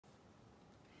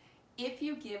if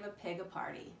you give a pig a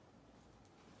party.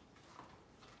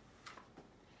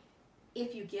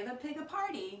 If you give a pig a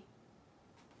party,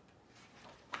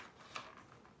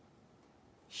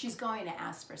 she's going to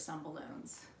ask for some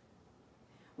balloons.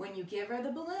 When you give her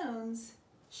the balloons,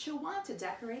 she'll want to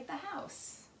decorate the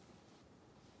house.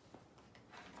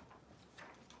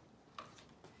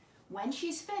 When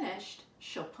she's finished,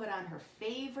 she'll put on her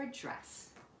favorite dress.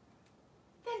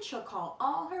 Then she'll call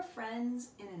all her friends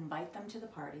and invite them to the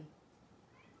party.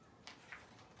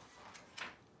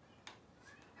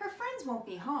 Her friends won't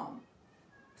be home,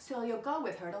 so you'll go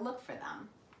with her to look for them.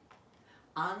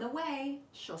 On the way,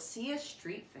 she'll see a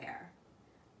street fair.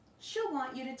 She'll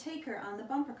want you to take her on the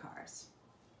bumper cars.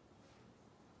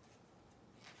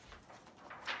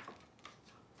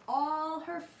 All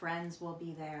her friends will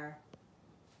be there.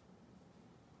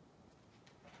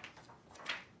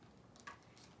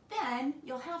 Then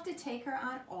you'll have to take her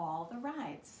on all the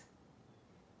rides.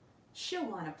 She'll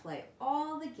want to play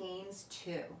all the games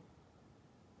too.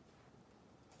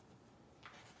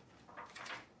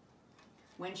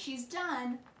 When she's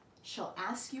done, she'll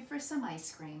ask you for some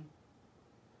ice cream.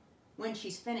 When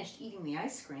she's finished eating the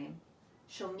ice cream,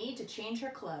 she'll need to change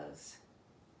her clothes.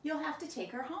 You'll have to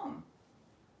take her home.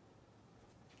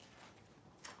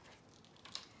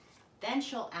 Then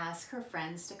she'll ask her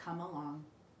friends to come along.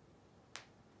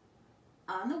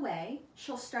 On the way,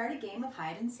 she'll start a game of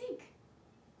hide and seek.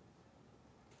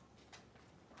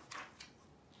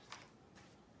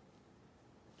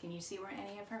 Can you see where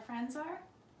any of her friends are?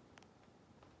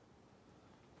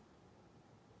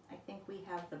 I think we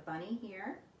have the bunny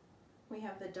here. We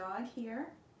have the dog here.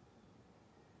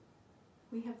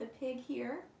 We have the pig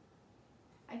here.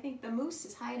 I think the moose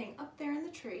is hiding up there in the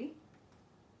tree.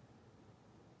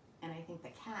 And I think the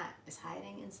cat is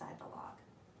hiding inside the log.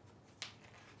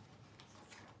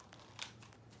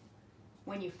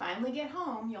 When you finally get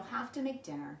home, you'll have to make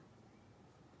dinner.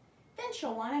 Then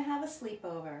she'll want to have a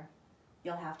sleepover.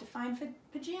 You'll have to find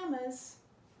pajamas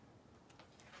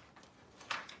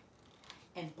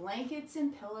and blankets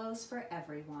and pillows for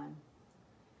everyone.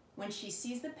 When she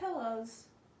sees the pillows,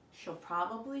 she'll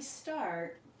probably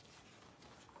start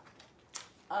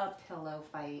a pillow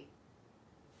fight.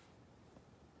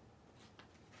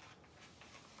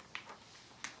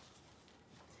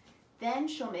 Then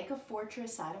she'll make a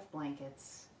fortress out of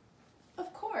blankets.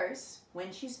 Of course,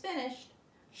 when she's finished,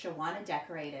 she'll want to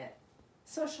decorate it.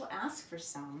 So she'll ask for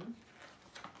some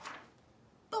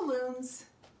balloons.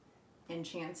 And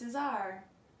chances are,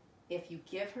 if you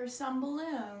give her some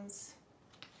balloons,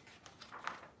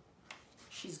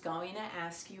 she's going to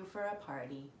ask you for a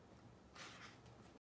party.